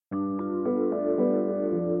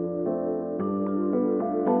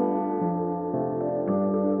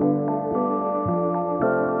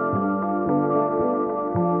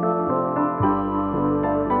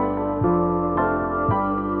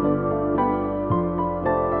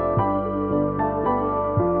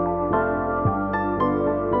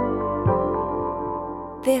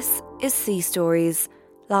This is Sea Stories,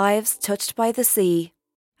 Lives Touched by the Sea,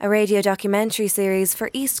 a radio documentary series for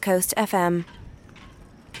East Coast FM.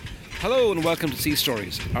 Hello and welcome to Sea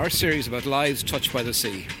Stories, our series about lives touched by the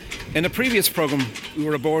sea. In a previous programme, we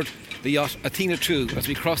were aboard the yacht Athena 2 as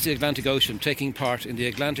we crossed the Atlantic Ocean, taking part in the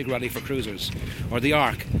Atlantic Rally for Cruisers, or the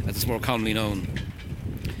ARC as it's more commonly known.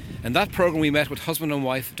 In that programme we met with husband and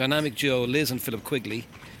wife, dynamic duo Liz and Philip Quigley,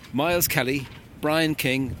 Miles Kelly, Brian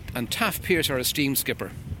King and Taff Pierce, our esteemed skipper.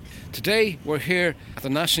 Today we're here at the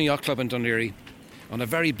National Yacht Club in Dún Laoghaire on a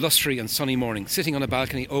very blustery and sunny morning, sitting on a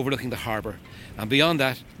balcony overlooking the harbour, and beyond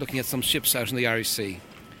that looking at some ships out in the Irish Sea.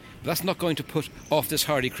 But that's not going to put off this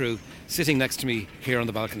hardy crew sitting next to me here on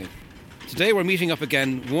the balcony. Today we're meeting up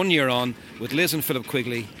again 1 year on with Liz and Philip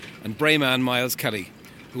Quigley and Brayman Miles Kelly,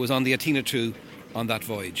 who was on the Athena 2 on that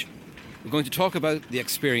voyage. We're going to talk about the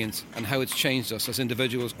experience and how it's changed us as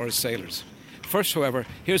individuals or as sailors. First, however,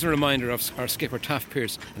 here's a reminder of our skipper Taff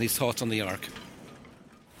Pierce and his thoughts on the ARC.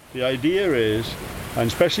 The idea is, and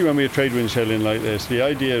especially when we're trade wind sailing like this, the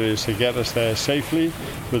idea is to get us there safely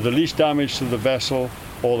with the least damage to the vessel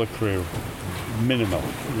or the crew. Minimal,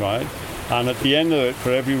 right? And at the end of it,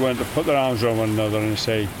 for everyone to put their arms around one another and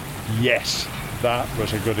say, yes, that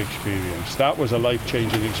was a good experience. That was a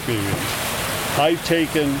life-changing experience. I've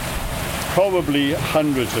taken probably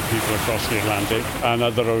hundreds of people across the Atlantic and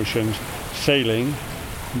other oceans sailing,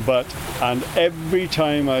 and every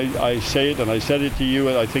time I say it, and I said it to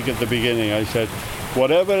you, I think at the beginning, I said,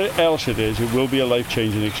 whatever else it is, it will be a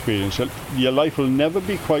life-changing experience. Your life will never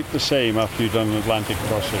be quite the same after you've done an Atlantic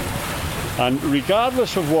crossing. And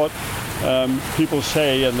regardless of what people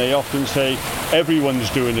say, and they often say everyone's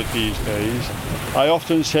doing it these days, I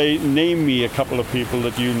often say, name me a couple of people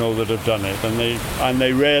that you know that have done it, and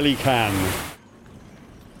they rarely can.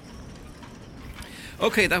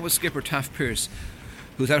 OK, that was skipper Taff Pierce,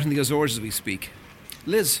 who's out in the Azores as we speak.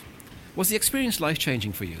 Liz, was the experience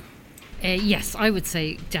life-changing for you? Yes, I would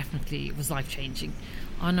say definitely it was life-changing.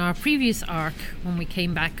 On our previous ARC, when we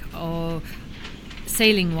came back,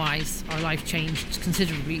 sailing-wise, our life changed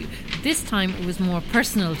considerably. This time it was more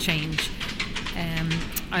personal change.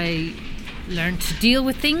 I learned to deal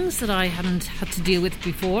with things that I hadn't had to deal with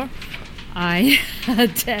before. I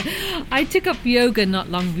took up yoga not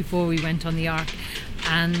long before we went on the ARC,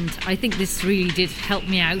 and I think this really did help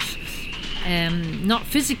me out. Not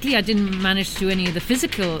physically, I didn't manage to do any of the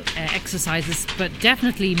physical exercises, but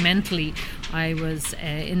definitely mentally I was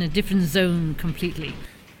in a different zone completely.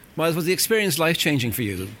 Miles, was the experience life-changing for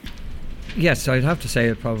you? Yes, I'd have to say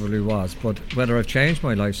it probably was, but whether I've changed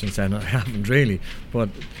my life since then, I haven't really. But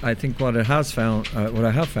I think what I have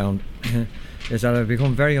found is that I've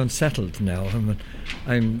become very unsettled now.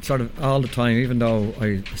 I'm sort of all the time, even though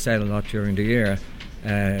I sail a lot during the year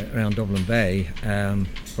around Dublin Bay,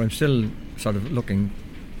 but I'm still sort of looking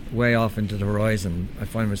way off into the horizon. I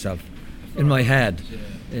find myself in my head,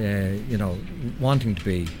 wanting to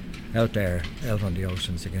be out there, out on the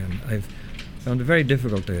oceans again. I've found it very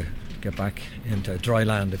difficult to get back into dry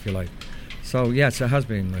land, if you like. So yes, it has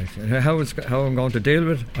been. How I'm going to deal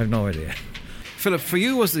with it, I've no idea. Philip, for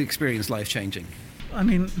you, was the experience life-changing? I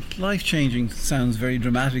mean, life-changing sounds very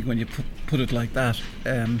dramatic when you put it like that.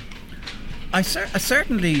 I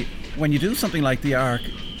certainly, when you do something like the ARC,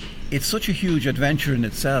 it's such a huge adventure in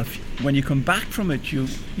itself. When you come back from it, you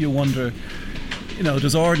wonder,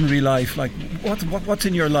 does ordinary life, like what's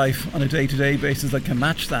in your life on a day-to-day basis that can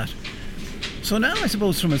match that? So now, I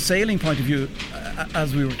suppose, from a sailing point of view,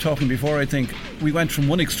 as we were talking before, I think we went from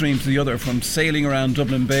one extreme to the other, from sailing around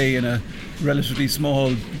Dublin Bay in a relatively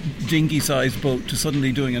small dinghy-sized boat to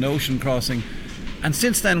suddenly doing an ocean crossing. And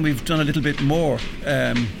since then, we've done a little bit more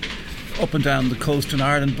up and down the coast in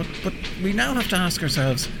Ireland. But we now have to ask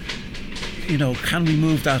ourselves, can we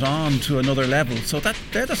move that on to another level? So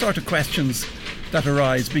they're the sort of questions that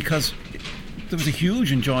arise, because there was a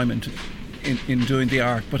huge enjoyment in doing the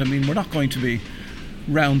ARC, but I mean, we're not going to be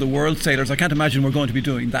round the world sailors. I can't imagine we're going to be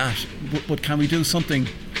doing that, but can we do something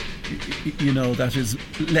that is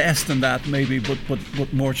less than that maybe,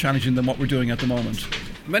 but more challenging than what we're doing at the moment?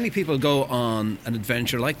 Many people go on an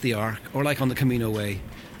adventure like the ARC or like on the Camino Way,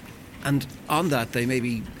 and on that they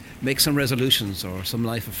maybe make some resolutions or some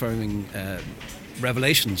life-affirming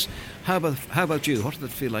revelations. How about you? What did it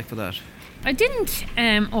feel like for that? I didn't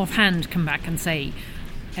offhand come back and say,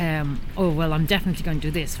 I'm definitely going to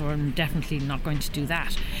do this, or I'm definitely not going to do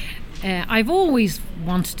that. I've always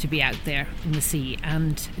wanted to be out there in the sea,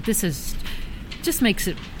 and this just makes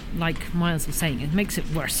it, like Miles was saying, it makes it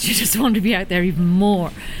worse. You just want to be out there even more.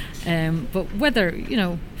 But whether,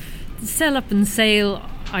 sail up and sail,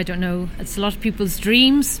 I don't know. It's a lot of people's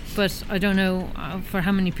dreams, but I don't know for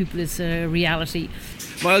how many people it's a reality.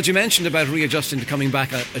 Miles, you mentioned about readjusting to coming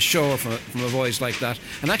back ashore from a voyage like that,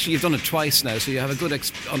 and actually you've done it twice now, so you have a good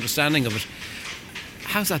understanding of it.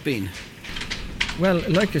 How's that been? Well,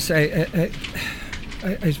 like you say,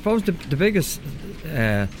 I suppose the biggest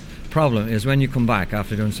problem is when you come back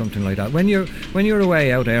after doing something like that. When you're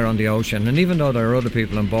away out there on the ocean, and even though there are other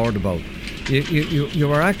people on board the boat,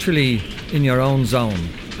 you are actually in your own zone,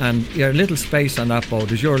 and your little space on that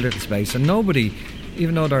boat is your little space, and nobody,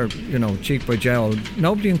 even though they're cheek by jowl,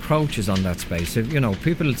 nobody encroaches on that space.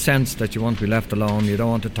 People sense that you want to be left alone, you don't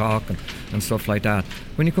want to talk and stuff like that.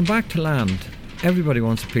 When you come back to land, everybody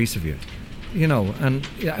wants a piece of you, and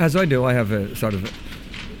as I do, I have a sort of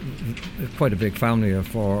quite a big family of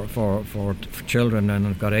for children, and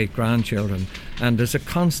I've got 8 grandchildren, and there's a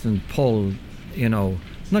constant pull,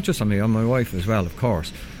 not just on me, on my wife as well, of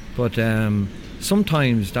course, but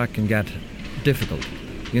sometimes that can get difficult,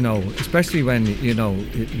 especially when you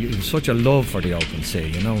have such a love for the open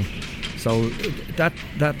sea, so that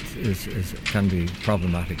can be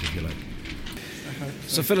problematic, if you like.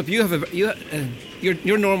 So Philip,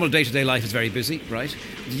 your normal day-to-day life is very busy, right?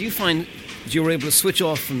 Did you find that you were able to switch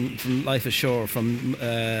off from life ashore, from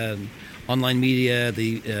online media,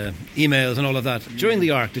 the emails and all of that? During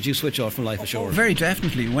the Ark, did you switch off from life ashore? Very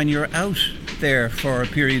definitely. When you're out there for a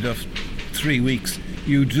period of 3 weeks,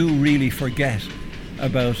 you do really forget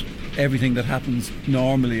about everything that happens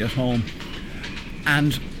normally at home.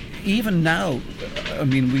 And even now, I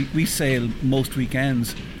mean, we sail most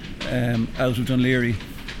weekends out of Dún Laoghaire,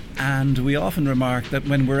 and we often remark that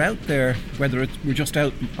when we're out there, whether we're just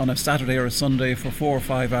out on a Saturday or a Sunday for 4 or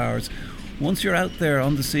 5 hours, once you're out there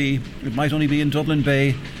on the sea, it might only be in Dublin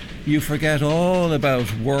Bay, you forget all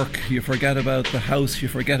about work, you forget about the house, you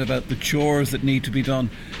forget about the chores that need to be done.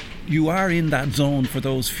 You are in that zone for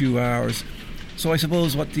those few hours. So I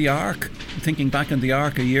suppose what the Ark, thinking back on the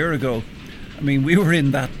Ark a year ago, I mean, we were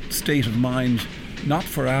in that state of mind, not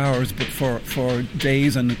for hours, but for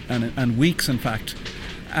days and weeks, in fact.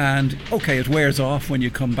 And okay, it wears off when you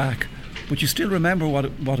come back, but you still remember what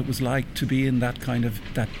it was like to be in that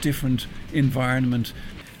different environment.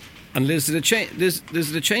 And Liz, did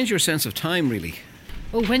it change your sense of time, really?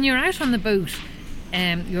 Well, when you're out on the boat,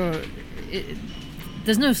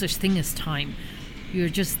 there's no such thing as time. You're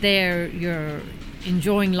just there, you're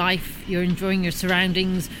enjoying life, you're enjoying your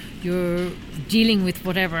surroundings, you're dealing with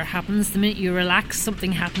whatever happens. The minute you relax,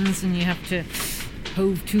 something happens and you have to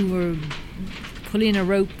hove to or pull in a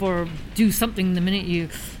rope or do something the minute you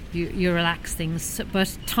relax things.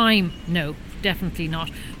 But time, no, definitely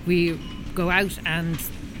not. We go out and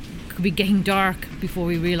it could be getting dark before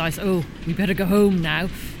we realise, oh, we better go home now,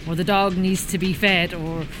 or the dog needs to be fed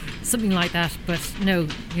or something like that. But no,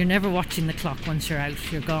 you're never watching the clock. Once you're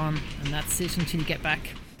out, you're gone, and that's it until you get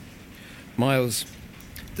back. Miles,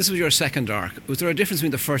 this was your second Ark. Was there a difference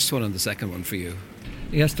between the first one and the second one for you?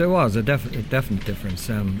 Yes, there was a definite difference.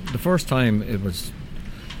 The first time it was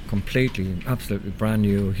completely, absolutely brand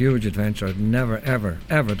new, huge adventure. I'd never,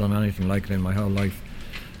 ever done anything like it in my whole life.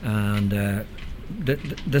 And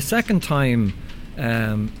the second time,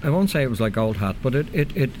 I won't say it was like old hat, but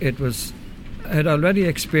it was, I had already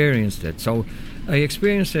experienced it. So I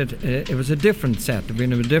experienced it. It was a different set. There'd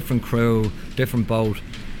been a different crew, different boat,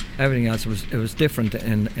 everything else. It was different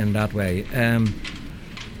in that way.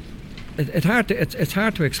 It's hard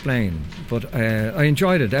to explain, but I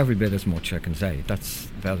enjoyed it every bit as much, I can say. That's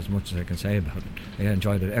about as much as I can say about it. I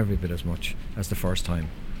enjoyed it every bit as much as the first time.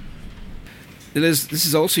 This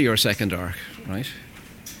is also your second Ark, right?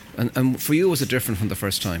 And for you, was it different from the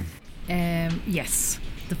first time? Yes.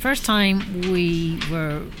 The first time we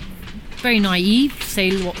were very naive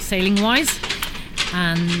sailing-wise,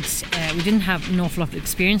 and we didn't have an awful lot of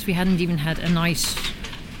experience. We hadn't even had an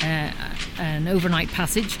overnight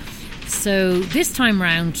passage. So this time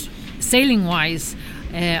round, sailing-wise,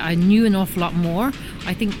 I knew an awful lot more.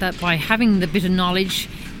 I think that by having the bit of knowledge,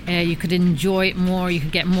 you could enjoy it more, you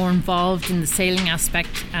could get more involved in the sailing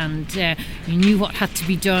aspect, and you knew what had to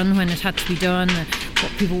be done when it had to be done,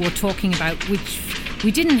 what people were talking about, which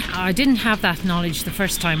I didn't have that knowledge the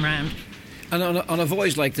first time round. And on a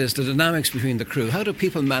voyage like this, the dynamics between the crew, how do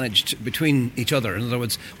people manage between each other? In other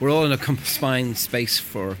words, we're all in a confined space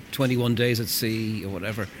for 21 days at sea or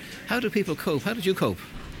whatever. How do people cope? How did you cope?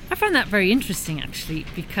 I found that very interesting, actually,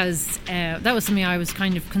 because that was something I was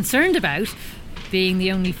kind of concerned about, being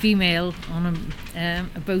the only female on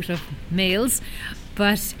a boat of males.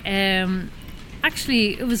 But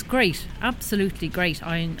actually, it was great, absolutely great.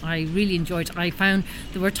 I really enjoyed it. I found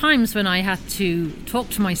there were times when I had to talk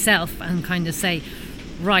to myself and kind of say,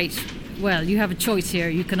 right, well, you have a choice here.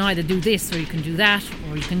 You can either do this or you can do that,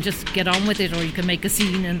 or you can just get on with it, or you can make a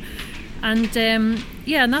scene. And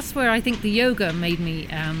that's where I think the yoga made me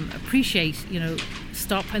appreciate,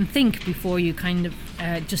 stop and think before you kind of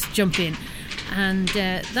just jump in. And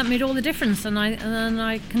that made all the difference, and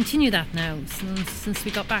I continue that now since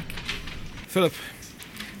we got back. Philip,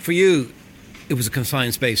 for you, it was a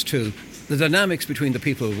confined space too. The dynamics between the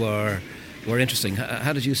people were interesting.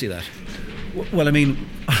 How did you see that? Well, I mean,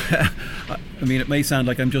 it may sound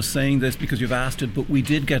like I'm just saying this because you've asked it, but we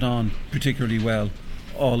did get on particularly well,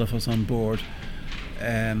 all of us on board.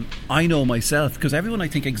 I know myself, because everyone I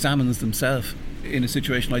think examines themselves in a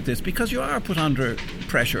situation like this, because you are put under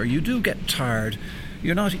pressure. You do get tired.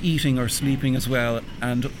 You're not eating or sleeping as well,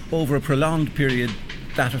 and over a prolonged period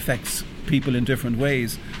that affects people in different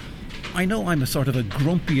ways. I know I'm a sort of a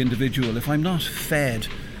grumpy individual. If I'm not fed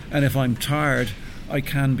and if I'm tired, I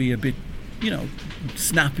can be a bit,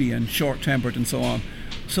 snappy and short-tempered and so on.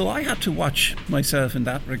 So I had to watch myself in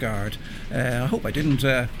that regard. I hope I didn't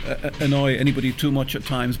annoy anybody too much at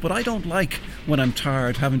times, but I don't like when I'm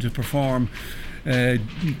tired having to perform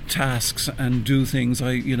tasks and do things.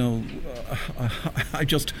 I'm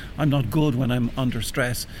not good when I'm under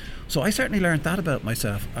stress. So I certainly learned that about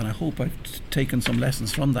myself, and I hope I've taken some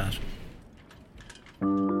lessons from that.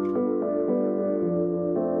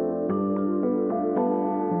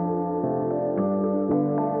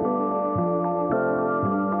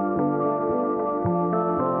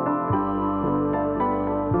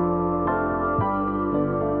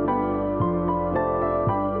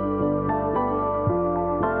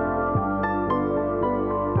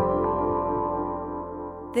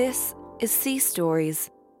 This is Sea Stories,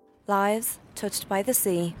 lives touched by the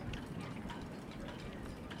sea.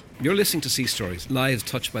 You're listening to Sea Stories, lives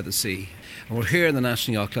touched by the sea. And we're here in the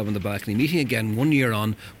National Yacht Club in the balcony, meeting again 1 year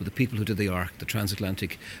on with the people who did the Ark, the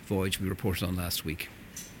transatlantic voyage we reported on last week.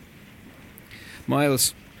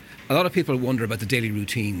 Miles, a lot of people wonder about the daily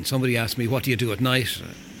routine. Somebody asked me, what do you do at night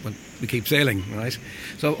when we keep sailing, right?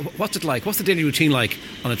 So what's it like? What's the daily routine like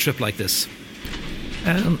on a trip like this?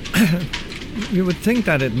 You would think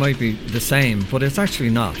that it might be the same, but it's actually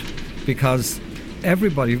not, because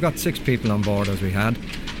you've got 6 people on board as we had.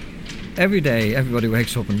 Every day everybody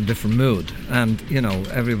wakes up in a different mood, and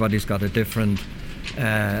everybody's got a different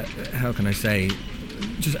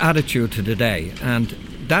just attitude to the day, and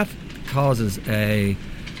that causes a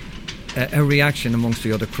reaction amongst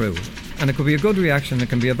the other crew. And it could be a good reaction, it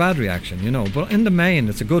can be a bad reaction, but in the main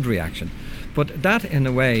it's a good reaction. But that in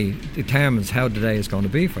a way determines how the day is going to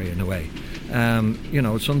be for you in a way.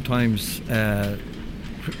 Sometimes the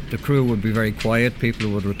crew would be very quiet, people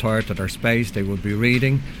would retire to their space, they would be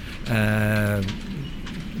reading,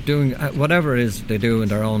 doing whatever it is they do in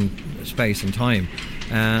their own space and time.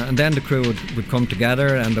 And then the crew would come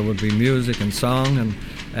together, and there would be music and song, and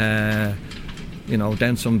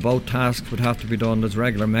then some boat tasks would have to be done. There's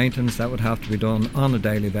regular maintenance that would have to be done on a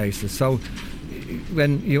daily basis. So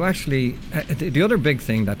when you actually, the other big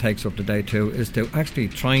thing that takes up the day too is to actually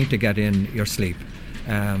trying to get in your sleep,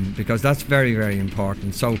 because that's very, very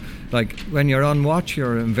important. So like when you're on watch,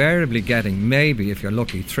 you're invariably getting, maybe if you're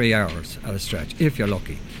lucky, 3 hours at a stretch, if you're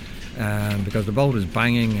lucky, because the boat is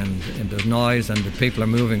banging and there's noise and the people are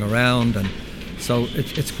moving around, and so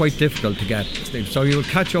it's quite difficult to get sleep. So you'll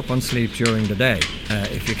catch up on sleep during the day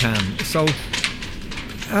if you can. So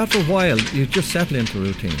after a while you just settle into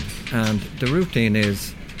routines, and the routine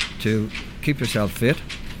is to keep yourself fit,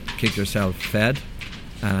 keep yourself fed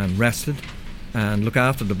and rested, and look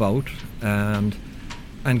after the boat, and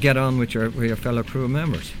get on with your fellow crew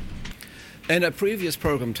members. In a previous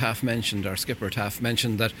programme, our skipper Taff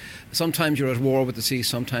mentioned that sometimes you're at war with the sea,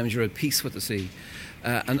 sometimes you're at peace with the sea.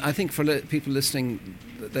 And I think for people listening,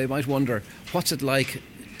 they might wonder, what's it like?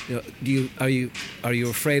 Are you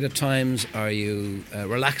afraid at times? Are you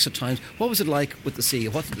relaxed at times? What was it like with the sea?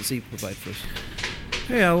 What did the sea provide for us?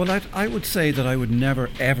 Yeah, well, I would say that I would never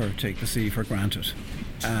ever take the sea for granted.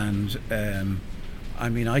 And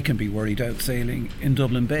I can be worried out sailing in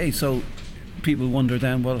Dublin Bay. So people wonder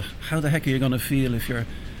then, well, how the heck are you going to feel if you're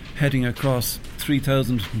heading across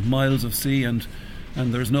 3,000 miles of sea and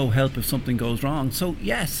there's no help if something goes wrong? So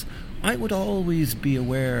yes, I would always be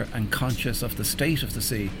aware and conscious of the state of the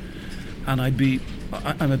sea, and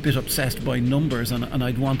I'm a bit obsessed by numbers, and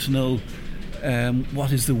I'd want to know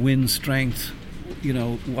what is the wind strength,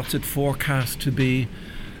 what's it forecast to be,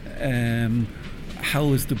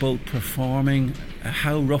 how is the boat performing,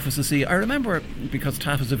 how rough is the sea. I remember, because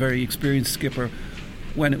Taff is a very experienced skipper,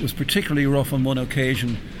 when it was particularly rough on one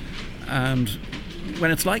occasion, and when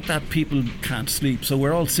it's like that, people can't sleep, so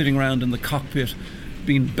we're all sitting around in the cockpit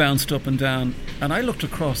being bounced up and down, and I looked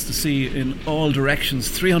across the sea in all directions,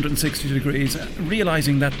 360 degrees,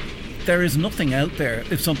 realising that there is nothing out there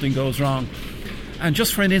if something goes wrong. And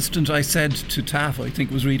just for an instant I said to Taff, I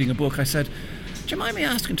think was reading a book, I said, do you mind me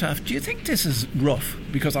asking Taff, do you think this is rough?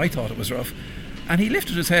 Because I thought it was rough. And he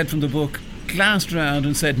lifted his head from the book, glanced around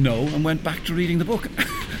and said no, and went back to reading the book.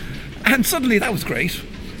 And suddenly that was great,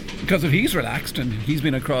 because if he's relaxed, and he's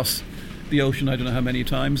been across the ocean I don't know how many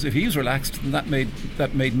times, if he's relaxed, then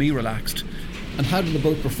that made me relaxed. And how did the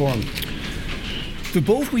boat perform? The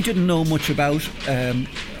boat we didn't know much about.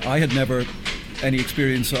 I had never any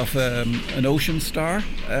experience of an Ocean Star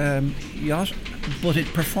yacht, but it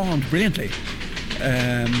performed brilliantly.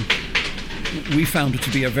 We found it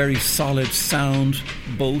to be a very solid, sound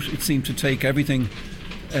boat. It seemed to take everything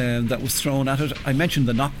that was thrown at it. I mentioned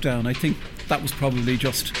the knockdown. I think that was probably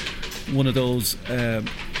just one of those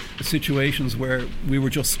situations where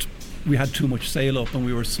we had too much sail up and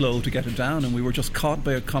we were slow to get it down, and we were just caught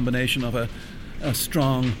by a combination of a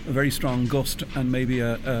very strong gust and maybe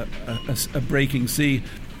a breaking sea.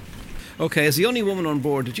 Okay, as the only woman on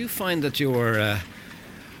board, did you find that you were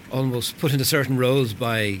almost put into certain roles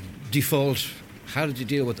by default? How did you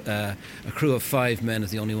deal with a crew of 5 men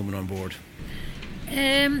as the only woman on board?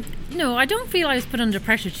 No, I don't feel I was put under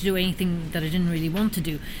pressure to do anything that I didn't really want to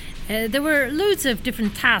do. There were loads of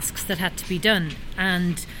different tasks that had to be done,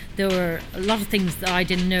 and there were a lot of things that I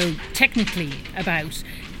didn't know technically about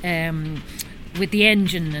with the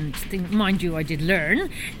engine and mind you, I did learn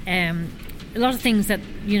a lot of things that,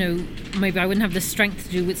 maybe I wouldn't have the strength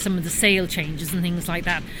to do with some of the sail changes and things like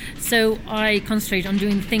that. So I concentrated on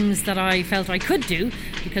doing things that I felt I could do,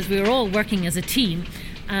 because we were all working as a team,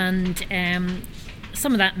 and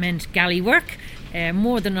some of that meant galley work,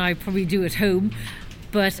 more than I probably do at home,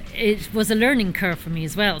 but it was a learning curve for me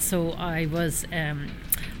as well. So I was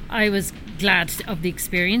glad of the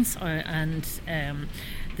experience and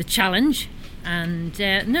the challenge. And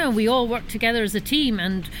we all worked together as a team,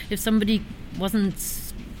 and if somebody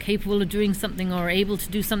wasn't capable of doing something or able to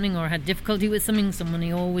do something or had difficulty with something,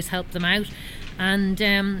 somebody always helped them out. And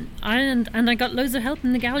I got loads of help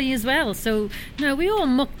in the galley as well. So we all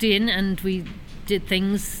mucked in and we did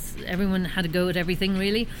things. Everyone had a go at everything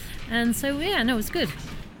really, and so it was good.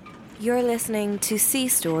 You're listening to Sea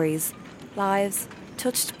Stories, Lives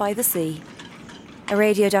Touched by the Sea, a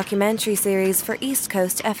radio documentary series for East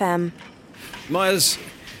Coast FM. Miles,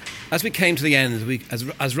 as we came to the end,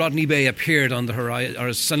 as Rodney Bay appeared on the horizon, or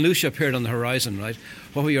as St. Lucia appeared on the horizon, right?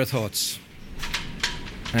 What were your thoughts?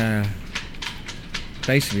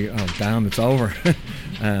 Basically, oh damn, it's over.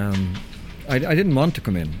 I didn't want to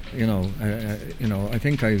come in. I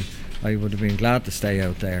think I would have been glad to stay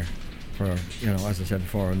out there for, as I said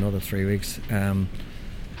before, another 3 weeks.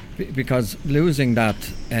 Because losing that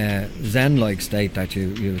zen-like state that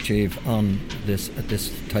you achieve on this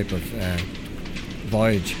type of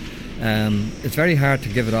voyage, it's very hard to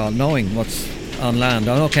give it all, knowing what's on land.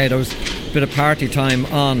 And okay, there was a bit of party time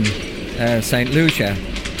on St. Lucia,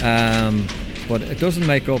 but it doesn't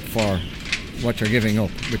make up for what you're giving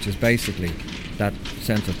up, which is basically that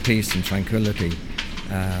sense of peace and tranquility.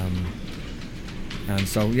 And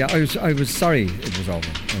so, I was sorry it was over.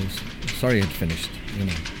 I was sorry it finished,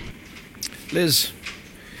 Liz,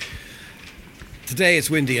 today it's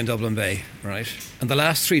windy in Dublin Bay, right? And the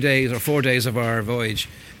last 3 days or 4 days of our voyage,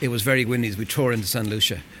 it was very windy as we tore into St.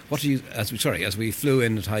 Lucia. As we flew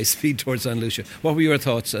in at high speed towards St. Lucia, what were your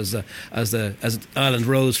thoughts as the island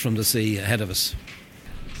rose from the sea ahead of us?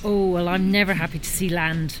 Oh, well, I'm never happy to see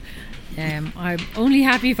land. I'm only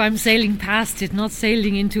happy if I'm sailing past it, not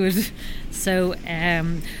sailing into it. So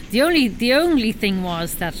the only thing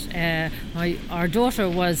was that our daughter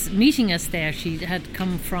was meeting us there. She had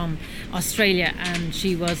come from Australia and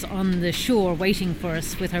she was on the shore waiting for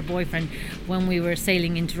us with her boyfriend when we were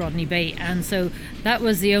sailing into Rodney Bay. And so that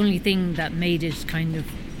was the only thing that made it kind of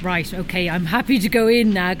right. Okay, I'm happy to go in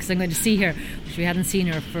now because I'm going to see her, which we hadn't seen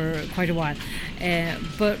her for quite a while.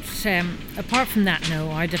 But apart from that, no,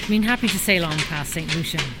 I'd have been happy to sail on past St.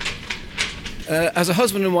 Lucia. As a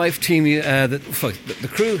husband and wife team, the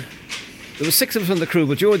crew, there were 6 of us on the crew,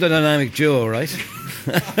 but you were the dynamic duo, right?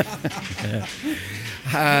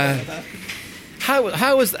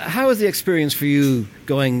 How was the experience for you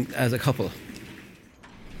going as a couple?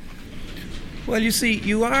 Well, you see,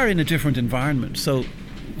 you are in a different environment, so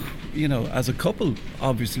as a couple,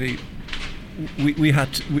 obviously,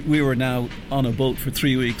 we were now on a boat for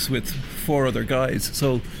 3 weeks with 4 other guys,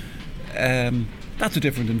 so that's a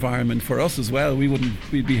different environment for us as well. We would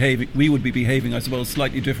be behaving, I suppose,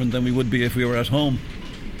 slightly different than we would be if we were at home.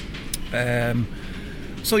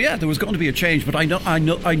 So yeah, there was going to be a change, but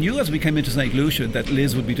I knew as we came into St. Lucia that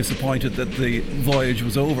Liz would be disappointed that the voyage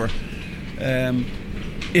was over.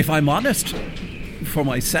 If I'm honest, for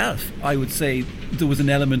myself, I would say there was an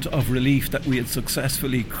element of relief that we had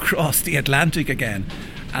successfully crossed the Atlantic again.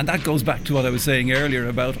 And that goes back to what I was saying earlier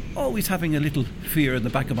about always having a little fear in the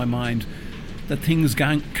back of my mind that things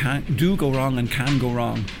do go wrong and can go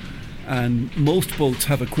wrong. And most boats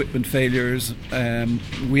have equipment failures.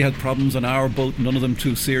 We had problems on our boat, none of them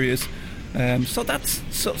too serious.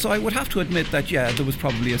 So I would have to admit that, yeah, there was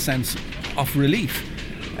probably a sense of relief.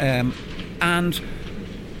 And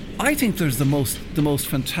I think there's the most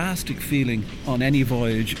fantastic feeling on any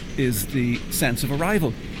voyage is the sense of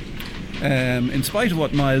arrival. In spite of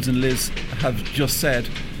what Miles and Liz have just said,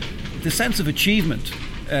 the sense of achievement,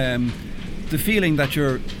 the feeling that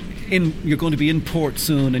you're going to be in port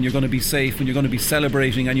soon and you're going to be safe and you're going to be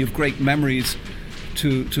celebrating and you have great memories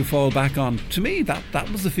to fall back on. To me,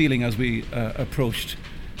 that was the feeling as we approached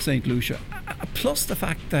St. Lucia. Plus the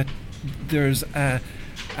fact that there's a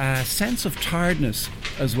sense of tiredness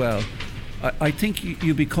as well. I think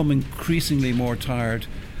you become increasingly more tired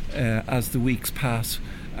as the weeks pass,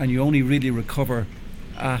 and you only really recover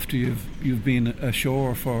after you've been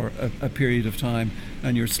ashore for a period of time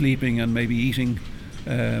and you're sleeping and maybe eating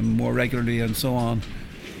more regularly and so on.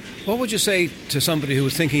 What would you say to somebody who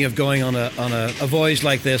was thinking of going on a voyage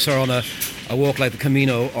like this, or on a walk like the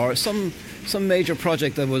Camino, or some major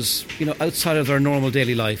project that was, outside of their normal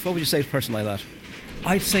daily life? What would you say to a person like that?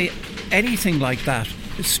 I'd say anything like that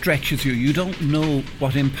stretches you. You don't know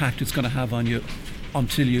what impact it's going to have on you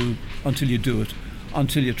until you do it,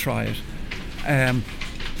 until you try it.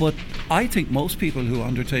 But I think most people who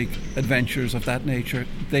undertake adventures of that nature,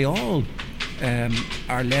 they all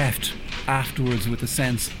are left afterwards with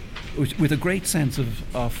a great sense of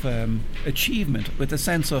achievement, with a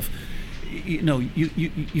sense of,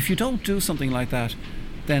 if you don't do something like that,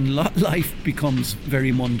 then life becomes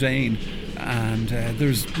very mundane, and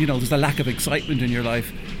there's a lack of excitement in your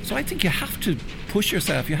life. So I think you have to push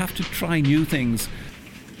yourself. You have to try new things.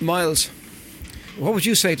 Miles, what would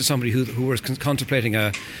you say to somebody who was contemplating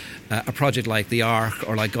a project like the Ark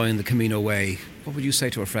or like going the Camino Way? What would you say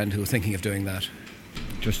to a friend who was thinking of doing that?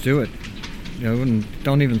 Just do it.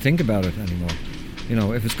 Don't even think about it anymore.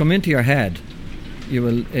 If it's come into your head,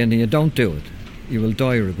 and you don't do it, you will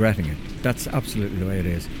die regretting it. That's absolutely the way it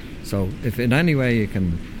is. So if in any way you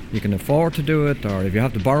can afford to do it, or if you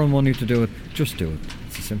have to borrow money to do it, just do it.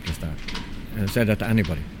 It's as simple as that. And I say that to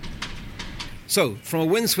anybody. So, from a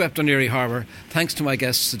windswept O'Neary Harbour, thanks to my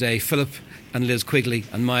guests today, Philip and Liz Quigley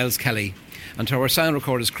and Miles Kelly, and to our sound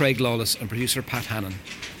recorders Craig Lawless and producer Pat Hannon.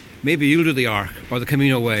 Maybe you'll do the Ark or the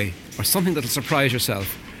Camino Way, or something that'll surprise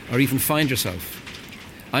yourself, or even find yourself.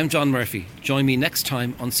 I'm John Murphy. Join me next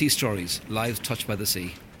time on Sea Stories, Lives Touched by the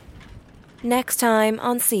Sea. Next time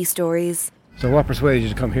on Sea Stories. So what persuaded you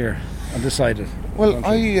to come here and decided? Well,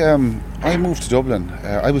 I moved to Dublin.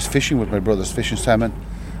 I was fishing with my brothers, fishing salmon.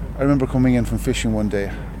 I remember coming in from fishing one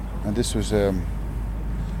day, and this was about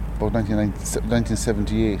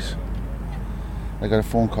 1978. I got a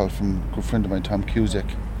phone call from a good friend of mine, Tom Cusack,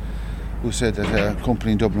 who said that a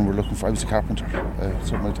company in Dublin were looking for, I was a carpenter,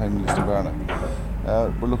 spent my time in Lisdoonvarna.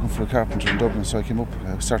 We're looking for a carpenter in Dublin, so I came up,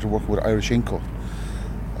 started working with Irish Inco.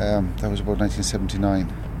 That was about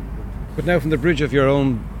 1979. But now from the bridge of your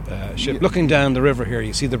own ship, looking down the river here,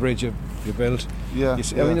 you see the bridge you built. Yeah. You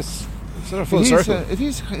see, I mean, it's sort of full circle. It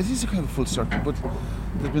is a kind of full circle, but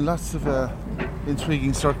there's been lots of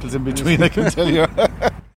intriguing circles in between, I can tell you.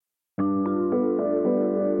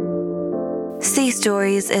 Sea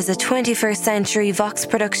Stories is a 21st century Vox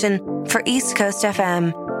production for East Coast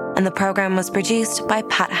FM, and the programme was produced by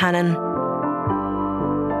Pat Hannon.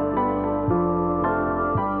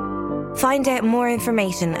 Find out more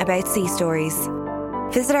information about Sea Stories.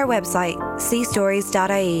 Visit our website,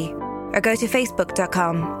 seastories.ie, or go to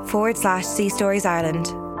facebook.com/Sea Stories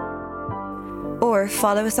Ireland. Or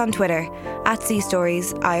follow us on Twitter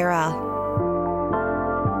 @SeaStoriesIRL.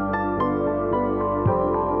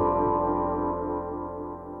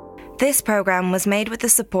 This programme was made with the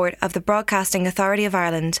support of the Broadcasting Authority of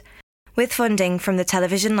Ireland, with funding from the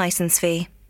Television Licence Fee.